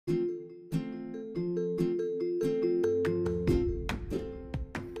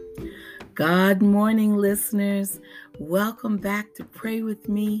God morning, listeners. Welcome back to Pray With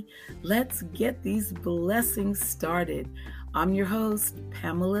Me. Let's get these blessings started. I'm your host,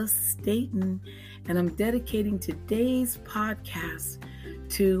 Pamela Staten, and I'm dedicating today's podcast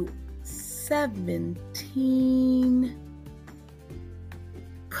to 17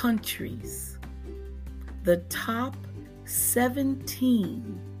 countries. The top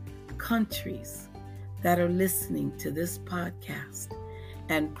 17 countries that are listening to this podcast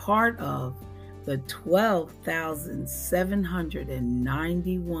and part of the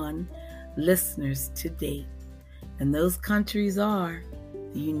 12,791 listeners to date. And those countries are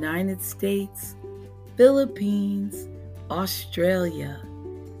the United States, Philippines, Australia,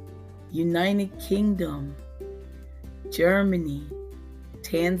 United Kingdom, Germany,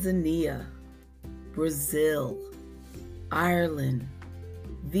 Tanzania, Brazil, Ireland,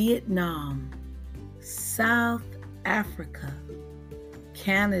 Vietnam, South Africa,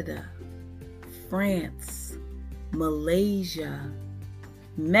 Canada, France, Malaysia,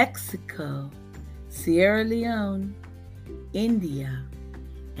 Mexico, Sierra Leone, India,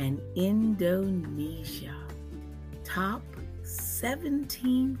 and Indonesia. Top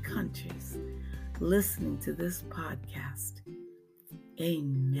 17 countries listening to this podcast.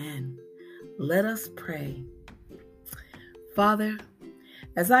 Amen. Let us pray. Father,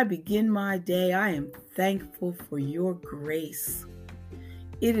 as I begin my day, I am thankful for your grace.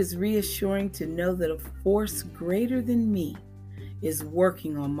 It is reassuring to know that a force greater than me is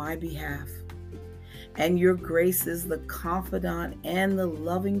working on my behalf. And your grace is the confidant and the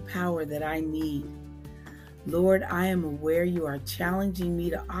loving power that I need. Lord, I am aware you are challenging me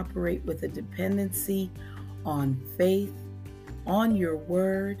to operate with a dependency on faith, on your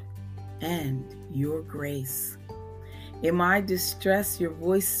word, and your grace. In my distress, your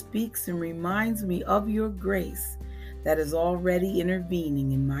voice speaks and reminds me of your grace that is already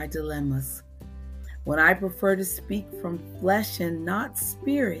intervening in my dilemmas. When I prefer to speak from flesh and not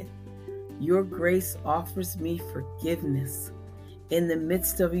spirit, your grace offers me forgiveness. In the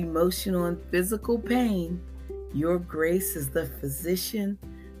midst of emotional and physical pain, your grace is the physician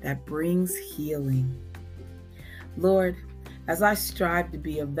that brings healing. Lord, as I strive to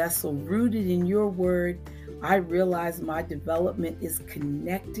be a vessel rooted in your word, I realize my development is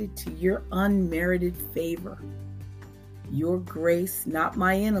connected to your unmerited favor. Your grace, not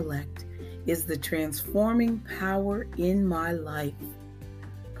my intellect, is the transforming power in my life.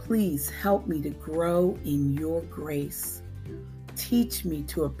 Please help me to grow in your grace. Teach me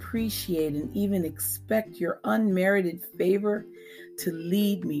to appreciate and even expect your unmerited favor to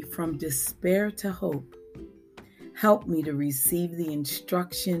lead me from despair to hope. Help me to receive the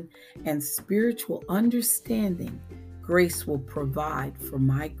instruction and spiritual understanding grace will provide for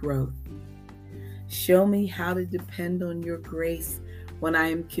my growth. Show me how to depend on your grace when I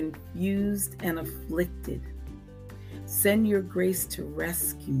am confused and afflicted. Send your grace to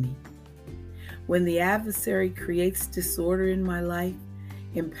rescue me. When the adversary creates disorder in my life,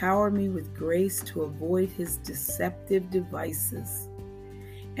 empower me with grace to avoid his deceptive devices.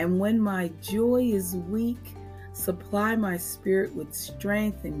 And when my joy is weak, supply my spirit with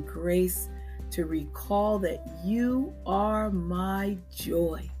strength and grace to recall that you are my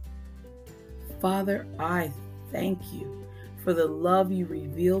joy. Father, I thank you for the love you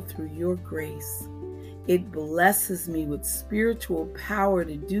reveal through your grace. It blesses me with spiritual power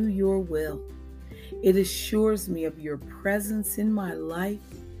to do your will. It assures me of your presence in my life.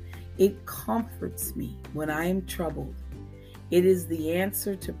 It comforts me when I am troubled. It is the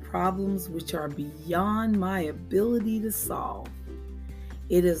answer to problems which are beyond my ability to solve.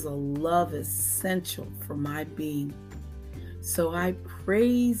 It is a love essential for my being. So I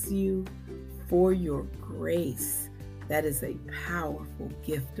praise you for your grace that is a powerful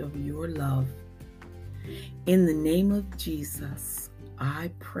gift of your love. In the name of Jesus,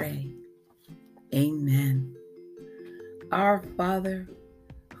 I pray. Amen. Our Father,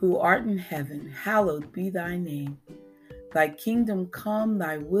 who art in heaven, hallowed be thy name. Thy kingdom come,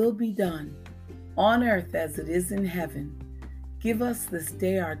 thy will be done, on earth as it is in heaven. Give us this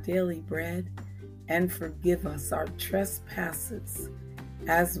day our daily bread, and forgive us our trespasses,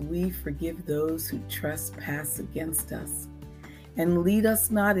 as we forgive those who trespass against us. And lead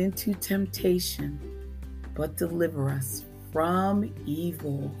us not into temptation, but deliver us from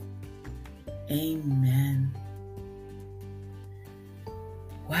evil. Amen.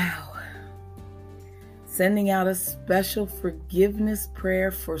 Wow. Sending out a special forgiveness prayer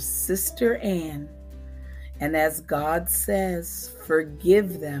for Sister Ann. And as God says,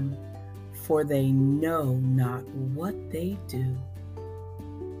 forgive them, for they know not what they do.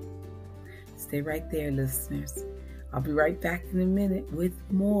 Stay right there, listeners. I'll be right back in a minute with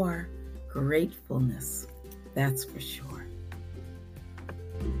more gratefulness, that's for sure.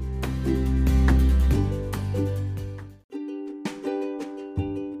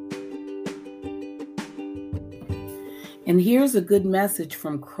 And here's a good message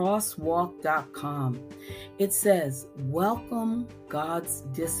from crosswalk.com. It says, welcome God's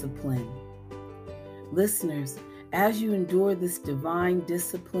discipline. Listeners, as you endure this divine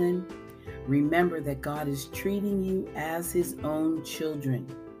discipline, remember that God is treating you as his own children.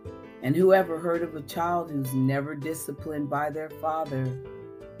 And who ever heard of a child who's never disciplined by their father?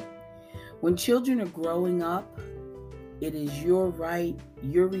 When children are growing up, it is your right,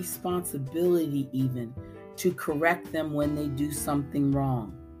 your responsibility even, to correct them when they do something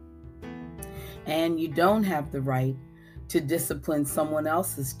wrong. And you don't have the right to discipline someone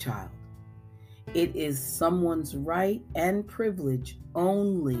else's child. It is someone's right and privilege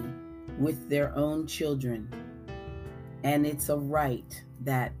only with their own children. And it's a right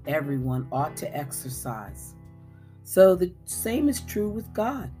that everyone ought to exercise. So the same is true with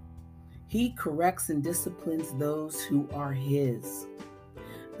God. He corrects and disciplines those who are his.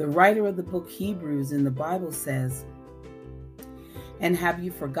 The writer of the book Hebrews in the Bible says, and have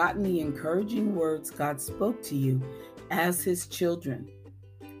you forgotten the encouraging words God spoke to you as his children?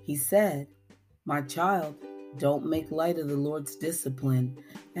 He said, my child, don't make light of the Lord's discipline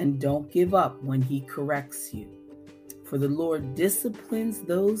and don't give up when he corrects you. For the Lord disciplines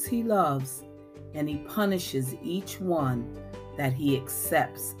those he loves and he punishes each one that he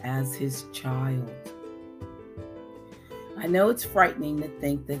accepts as his child. I know it's frightening to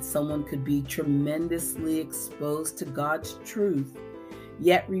think that someone could be tremendously exposed to God's truth,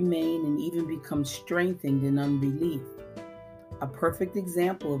 yet remain and even become strengthened in unbelief. A perfect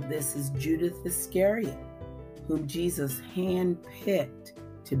example of this is Judas Iscariot, whom Jesus handpicked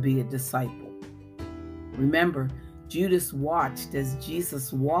to be a disciple. Remember, Judas watched as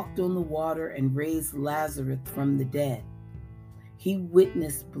Jesus walked on the water and raised Lazarus from the dead. He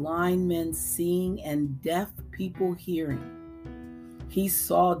witnessed blind men seeing and deaf people hearing. He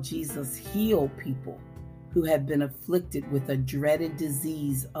saw Jesus heal people who had been afflicted with a dreaded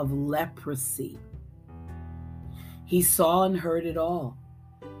disease of leprosy. He saw and heard it all,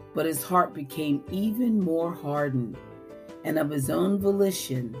 but his heart became even more hardened, and of his own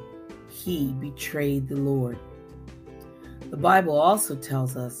volition, he betrayed the Lord. The Bible also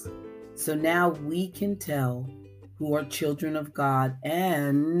tells us, so now we can tell who are children of God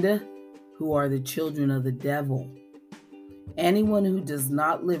and who are the children of the devil. Anyone who does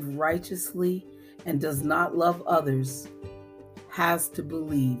not live righteously and does not love others has to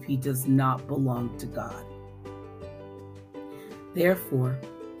believe he does not belong to God. Therefore,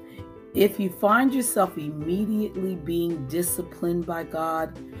 if you find yourself immediately being disciplined by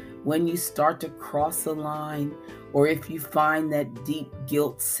God when you start to cross a line, or if you find that deep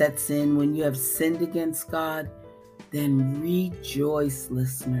guilt sets in when you have sinned against God, then rejoice,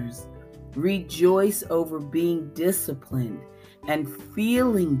 listeners. Rejoice over being disciplined and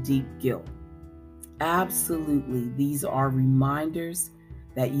feeling deep guilt. Absolutely, these are reminders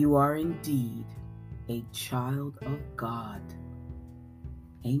that you are indeed a child of God.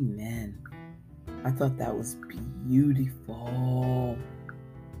 Amen. I thought that was beautiful.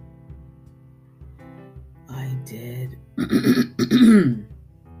 I did.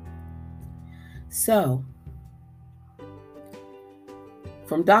 So,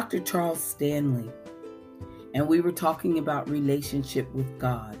 from Dr. Charles Stanley, and we were talking about relationship with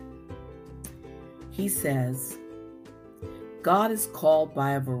God. He says, God is called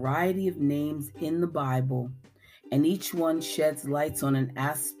by a variety of names in the Bible, and each one sheds lights on an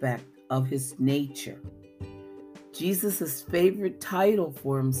aspect of his nature. Jesus' favorite title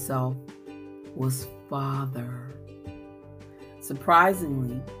for himself was Father.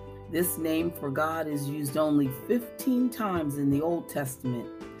 Surprisingly, this name for God is used only 15 times in the Old Testament,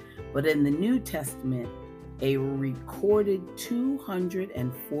 but in the New Testament, a recorded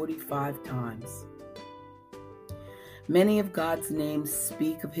 245 times. Many of God's names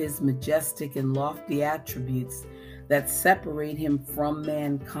speak of his majestic and lofty attributes that separate him from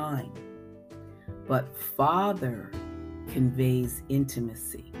mankind. But Father conveys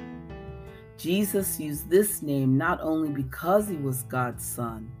intimacy. Jesus used this name not only because he was God's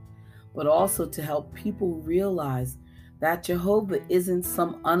Son, but also to help people realize that Jehovah isn't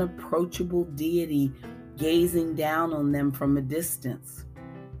some unapproachable deity gazing down on them from a distance.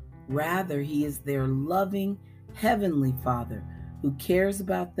 Rather, he is their loving Heavenly Father who cares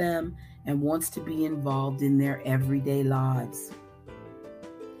about them and wants to be involved in their everyday lives.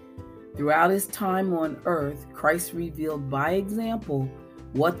 Throughout his time on earth, Christ revealed by example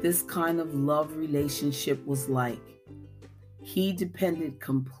what this kind of love relationship was like. He depended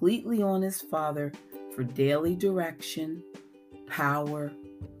completely on his Father for daily direction, power,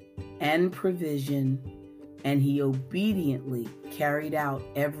 and provision, and he obediently carried out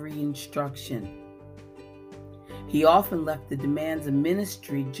every instruction. He often left the demands of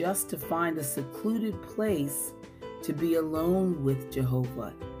ministry just to find a secluded place to be alone with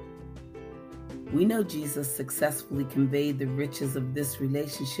Jehovah. We know Jesus successfully conveyed the riches of this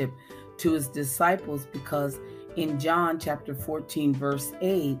relationship to his disciples because in John chapter 14, verse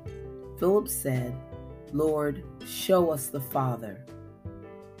 8, Philip said, "Lord, show us the Father."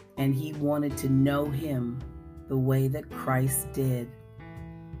 And he wanted to know him the way that Christ did.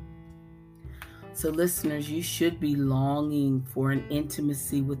 So listeners, you should be longing for an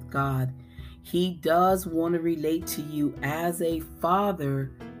intimacy with God. He does want to relate to you as a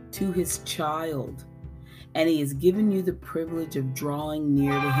father to his child, and he has given you the privilege of drawing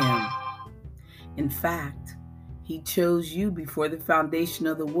near to him. In fact, he chose you before the foundation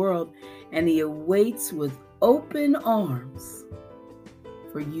of the world, and he awaits with open arms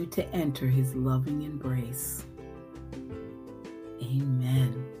for you to enter his loving embrace.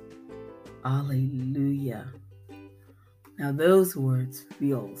 Amen. Hallelujah. Now those words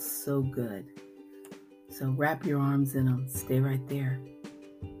feel so good. So wrap your arms in them. Stay right there.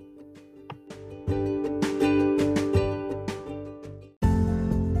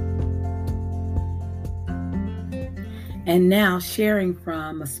 And now sharing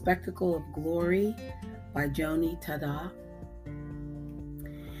from A Spectacle of Glory by Joni Tada.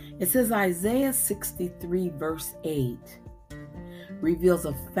 It says Isaiah 63 verse 8 reveals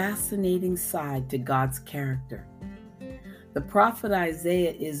a fascinating side to God's character. The prophet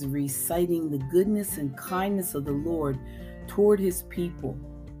Isaiah is reciting the goodness and kindness of the Lord toward his people,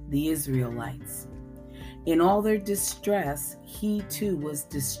 the Israelites. In all their distress, he too was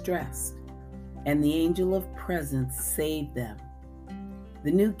distressed, and the angel of presence saved them.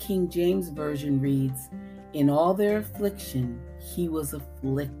 The New King James Version reads, "In all their affliction, he was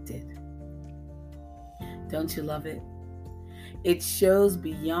afflicted." Don't you love it? It shows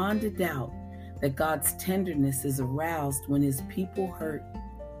beyond a doubt that God's tenderness is aroused when his people hurt.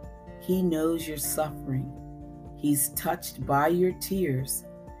 He knows your suffering. He's touched by your tears,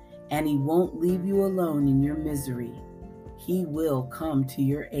 and he won't leave you alone in your misery. He will come to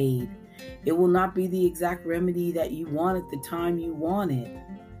your aid. It will not be the exact remedy that you want at the time you want it,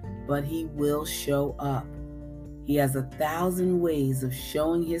 but he will show up. He has 1,000 ways of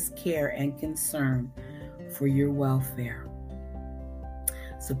showing his care and concern for your welfare.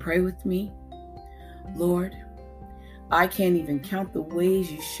 So pray with me. Lord, I can't even count the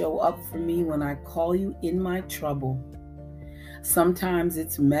ways you show up for me when I call you in my trouble. Sometimes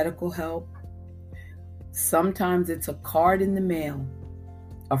it's medical help. Sometimes it's a card in the mail,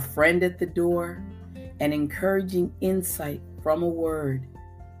 a friend at the door, an encouraging insight from a word,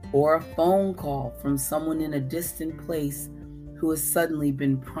 or a phone call from someone in a distant place who has suddenly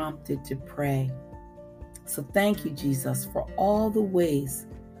been prompted to pray. So thank you, Jesus, for all the ways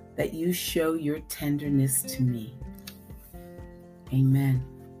that you show your tenderness to me. Amen.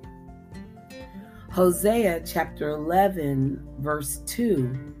 Hosea chapter 11, verse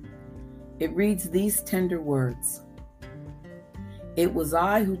 2, it reads these tender words. "It was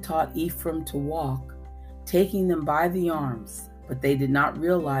I who taught Ephraim to walk, taking them by the arms, but they did not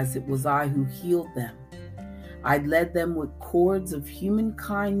realize it was I who healed them. I led them with cords of human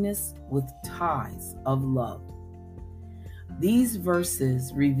kindness, with ties of love." These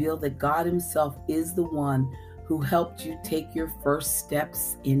verses reveal that God himself is the one who helped you take your first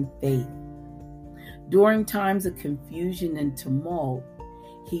steps in faith. During times of confusion and tumult,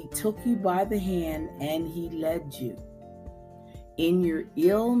 he took you by the hand and he led you. In your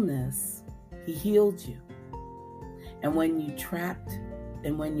illness, he healed you. And when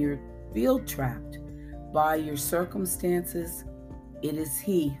you feel trapped by your circumstances, it is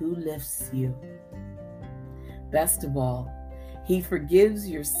he who lifts you. Best of all, he forgives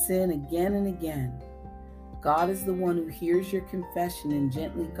your sin again and again. God is the one who hears your confession and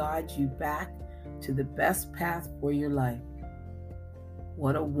gently guides you back to the best path for your life.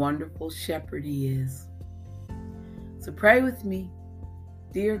 What a wonderful shepherd he is. So pray with me.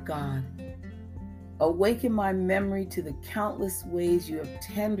 Dear God, awaken my memory to the countless ways you have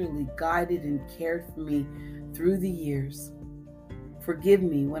tenderly guided and cared for me through the years. Forgive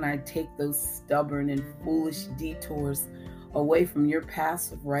me when I take those stubborn and foolish detours away from your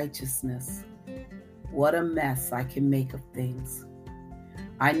paths of righteousness. What a mess I can make of things.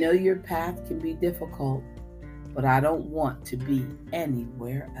 I know your path can be difficult, but I don't want to be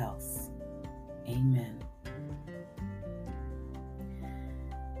anywhere else. Amen.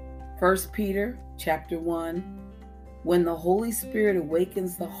 1 Peter chapter 1, When the Holy Spirit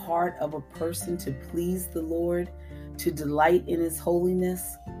awakens the heart of a person to please the Lord, to delight in His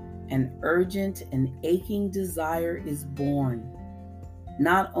holiness, an urgent and aching desire is born,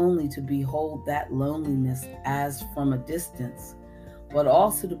 not only to behold that loneliness as from a distance, but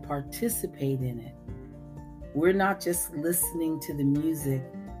also to participate in it. We're not just listening to the music,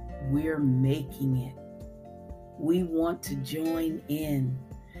 we're making it. We want to join in.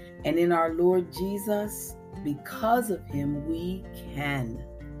 And in our Lord Jesus, because of Him, we can.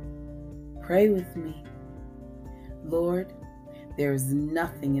 Pray with me. Lord, there is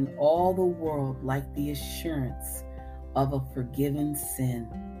nothing in all the world like the assurance of a forgiven sin,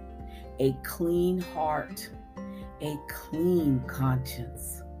 a clean heart, a clean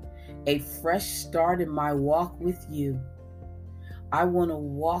conscience, a fresh start in my walk with you. I want to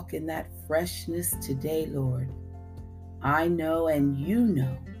walk in that freshness today, Lord. I know and you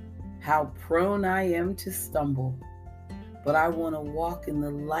know how prone I am to stumble, but I want to walk in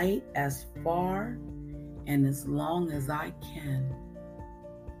the light as far and as long as I can.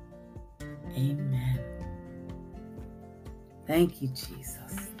 Amen. Thank you,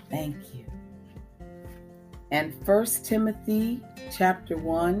 Jesus. Thank you. And 1 Timothy chapter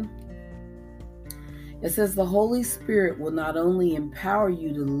 1, it says, the Holy Spirit will not only empower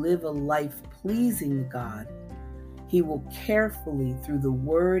you to live a life pleasing to God, He will carefully, through the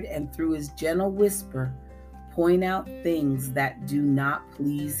Word and through His gentle whisper, point out things that do not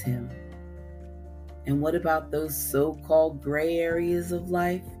please Him. And what about those so-called gray areas of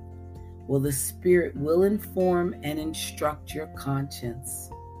life? Well, the Spirit will inform and instruct your conscience.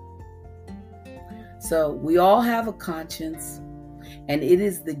 So we all have a conscience, and it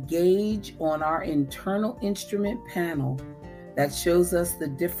is the gauge on our internal instrument panel that shows us the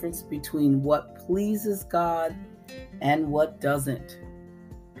difference between what pleases God and what doesn't.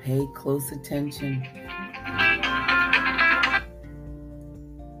 Pay close attention.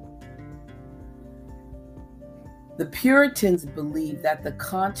 The Puritans believed that the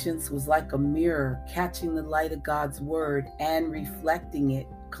conscience was like a mirror, catching the light of God's word and reflecting it,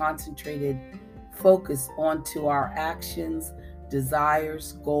 concentrated focus onto our actions,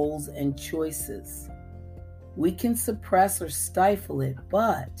 desires, goals, and choices. We can suppress or stifle it,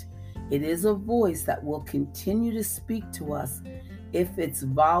 but it is a voice that will continue to speak to us if its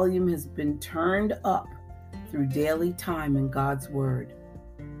volume has been turned up through daily time in God's word.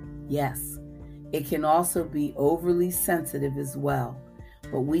 Yes, it can also be overly sensitive as well,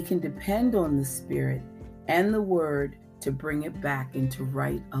 but we can depend on the Spirit and the Word to bring it back into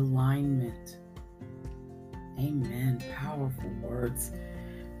right alignment. Amen. Powerful words.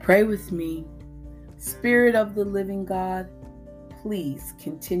 Pray with me. Spirit of the living God, please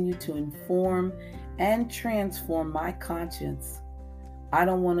continue to inform and transform my conscience. I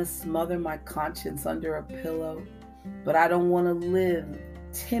don't want to smother my conscience under a pillow, but I don't want to live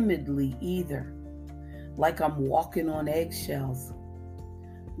timidly either, like I'm walking on eggshells.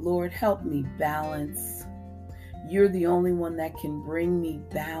 Lord, help me balance. You're the only one that can bring me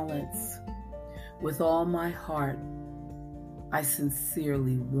balance. With all my heart, I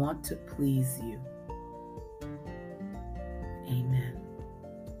sincerely want to please you. Amen.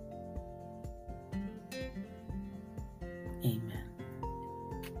 Amen.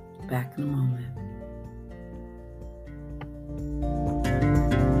 Back in a moment.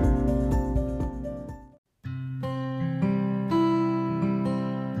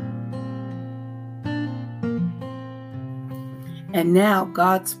 And now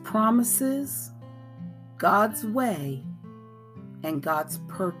God's promises, God's way, and God's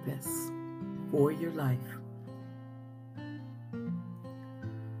purpose for your life.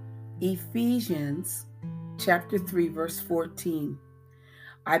 Ephesians chapter 3, verse 14.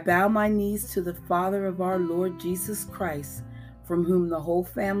 I bow my knees to the Father of our Lord Jesus Christ, from whom the whole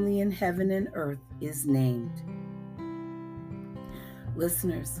family in heaven and earth is named.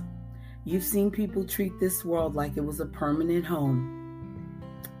 Listeners, you've seen people treat this world like it was a permanent home.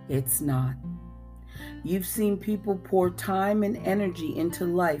 It's not. You've seen people pour time and energy into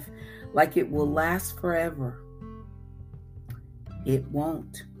life like it will last forever. It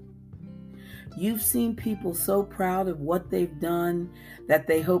won't. You've seen people so proud of what they've done that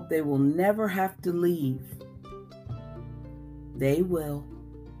they hope they will never have to leave. They will.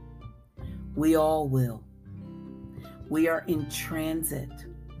 We all will. We are in transit.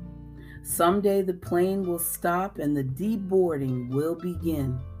 Someday the plane will stop and the deboarding will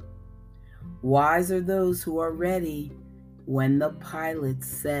begin. Wise are those who are ready when the pilot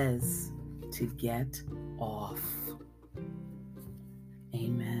says to get off.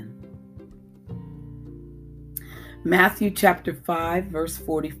 Amen. Matthew chapter 5, verse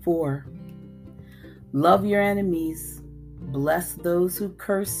 44. Love your enemies. Bless those who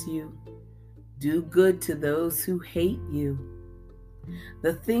curse you. Do good to those who hate you.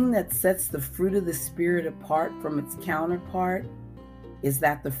 The thing that sets the fruit of the Spirit apart from its counterpart is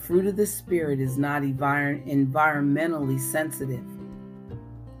that the fruit of the Spirit is not environmentally sensitive.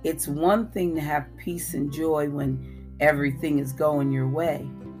 It's one thing to have peace and joy when everything is going your way,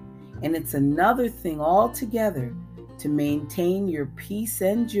 and it's another thing altogether to maintain your peace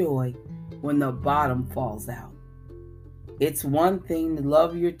and joy when the bottom falls out. It's one thing to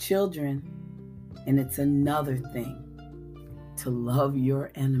love your children, and it's another thing to love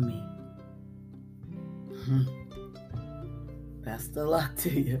your enemy. Best of luck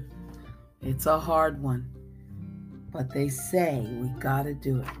to you. It's a hard one, but they say we gotta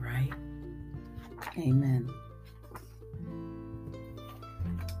do it, right? Amen.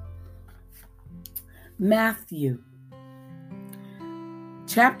 Matthew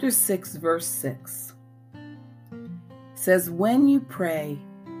chapter 6, verse 6 says, when you pray,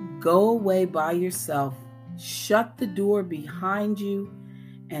 go away by yourself, shut the door behind you,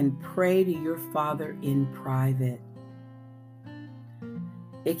 and pray to your Father in private.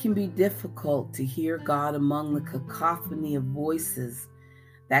 It can be difficult to hear God among the cacophony of voices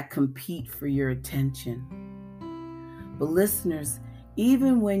that compete for your attention. But listeners,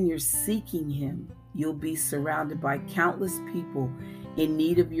 even when you're seeking Him, you'll be surrounded by countless people in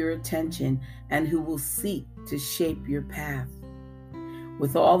need of your attention and who will seek to shape your path.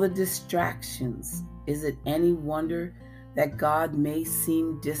 With all the distractions, is it any wonder that God may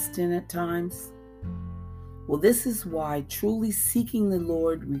seem distant at times? Well, this is why truly seeking the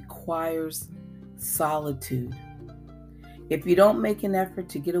Lord requires solitude. If you don't make an effort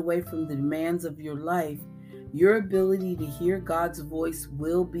to get away from the demands of your life, your ability to hear God's voice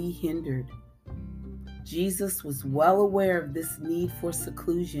will be hindered. Jesus was well aware of this need for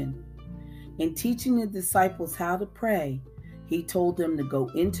seclusion. In teaching the disciples how to pray, He told them to go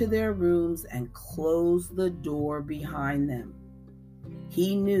into their rooms and close the door behind them.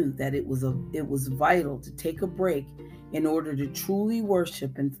 He knew that it was vital to take a break in order to truly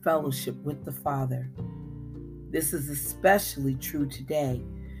worship and fellowship with the Father. This is especially true today,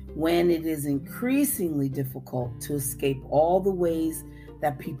 when it is increasingly difficult to escape all the ways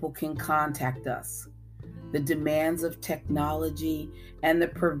that people can contact us, the demands of technology, and the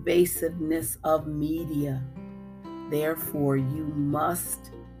pervasiveness of media. Therefore, you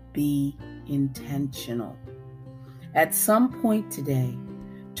must be intentional. At some point today,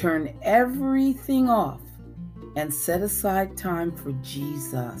 turn everything off and set aside time for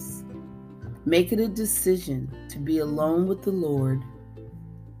Jesus. Make it a decision to be alone with the Lord.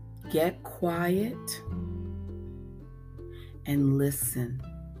 Get quiet and listen.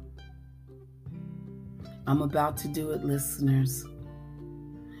 I'm about to do it, listeners.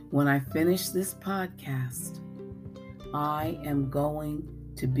 When I finish this podcast, I am going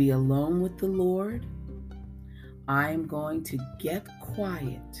to be alone with the Lord. I am going to get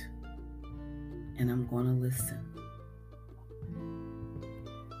quiet and I'm going to listen.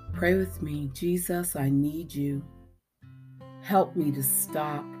 Pray with me. Jesus, I need you. Help me to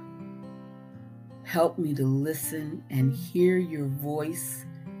stop. Help me to listen and hear your voice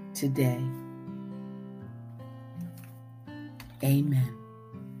today. Amen.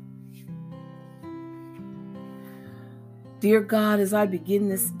 Dear God, as I begin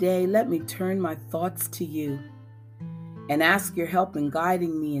this day, let me turn my thoughts to you and ask your help in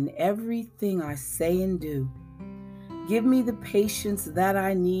guiding me in everything I say and do. Give me the patience that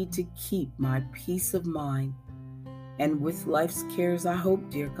I need to keep my peace of mind. And with life's cares, I hope,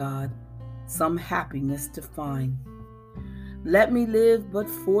 dear God, some happiness to find. Let me live but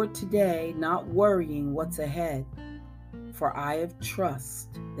for today, not worrying what's ahead. For I have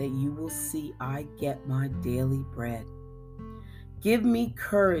trust that you will see I get my daily bread. Give me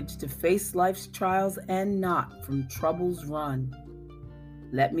courage to face life's trials and not from troubles run.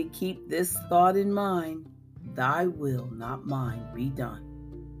 Let me keep this thought in mind, thy will, not mine, be done.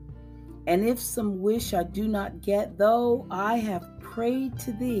 And if some wish I do not get, though I have prayed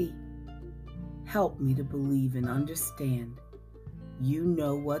to thee, help me to believe and understand you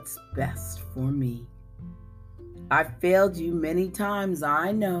know what's best for me. I've failed you many times,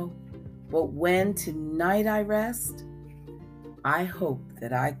 I know, but when tonight I rest, I hope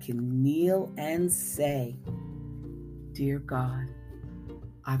that I can kneel and say, dear God,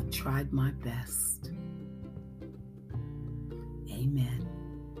 I've tried my best. Amen.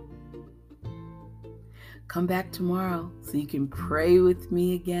 Come back tomorrow so you can pray with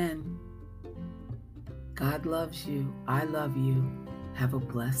me again. God loves you. I love you. Have a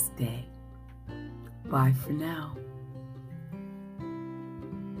blessed day. Bye for now.